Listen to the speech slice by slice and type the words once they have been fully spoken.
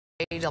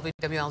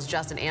KWWL's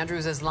Justin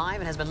Andrews is live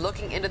and has been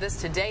looking into this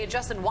today.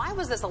 Justin, why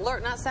was this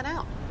alert not sent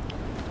out?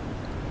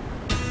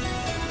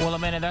 Well,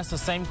 Amanda, that's the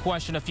same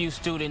question a few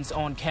students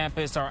on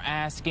campus are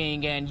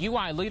asking, and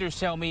UI leaders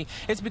tell me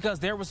it's because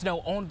there was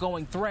no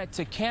ongoing threat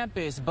to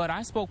campus. But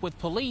I spoke with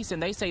police,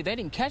 and they say they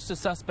didn't catch the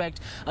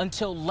suspect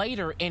until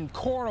later in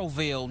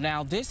Coralville.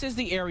 Now, this is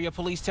the area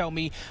police tell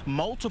me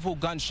multiple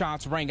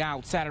gunshots rang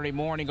out Saturday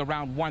morning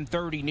around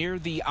 1:30 near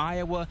the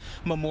Iowa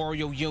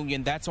Memorial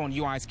Union. That's on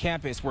UI's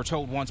campus. We're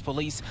told once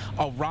police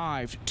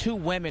arrived, two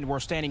women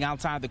were standing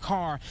outside the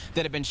car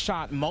that had been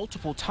shot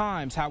multiple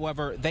times.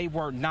 However, they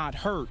were not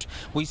hurt.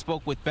 We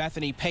spoke with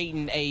Bethany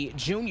Payton, a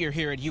junior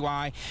here at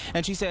UI,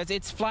 and she says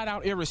it's flat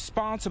out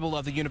irresponsible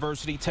of the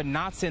university to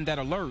not send that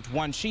alert,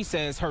 one she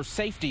says her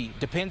safety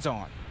depends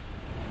on.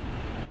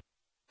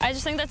 I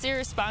just think that's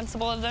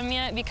irresponsible of them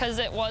yet, because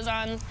it was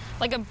on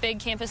like a big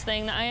campus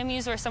thing. The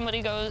IMUs where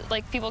somebody goes,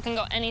 like people can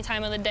go any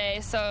time of the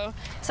day, so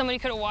somebody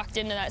could have walked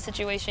into that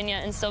situation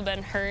yet and still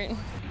been hurt.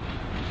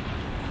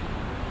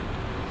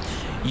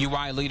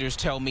 UI leaders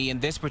tell me in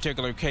this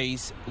particular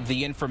case,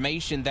 the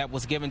information that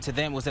was given to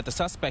them was that the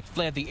suspect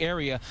fled the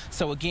area.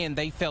 So again,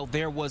 they felt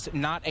there was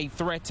not a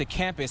threat to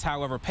campus.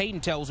 However, Peyton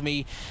tells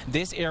me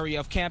this area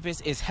of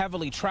campus is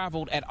heavily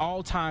traveled at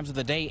all times of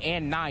the day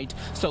and night,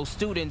 so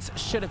students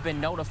should have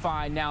been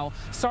notified. Now,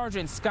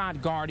 Sergeant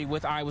Scott Gardy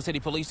with Iowa City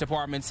Police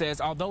Department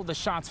says although the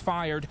shots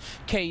fired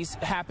case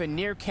happened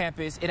near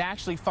campus, it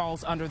actually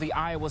falls under the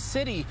Iowa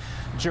City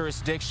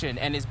jurisdiction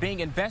and is being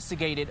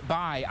investigated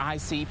by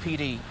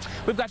ICPD.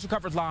 We've got you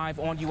covered live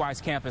on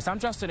UI's campus. I'm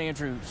Justin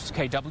Andrews,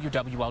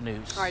 KWWL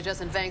News. All right,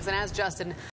 Justin, thanks. And as Justin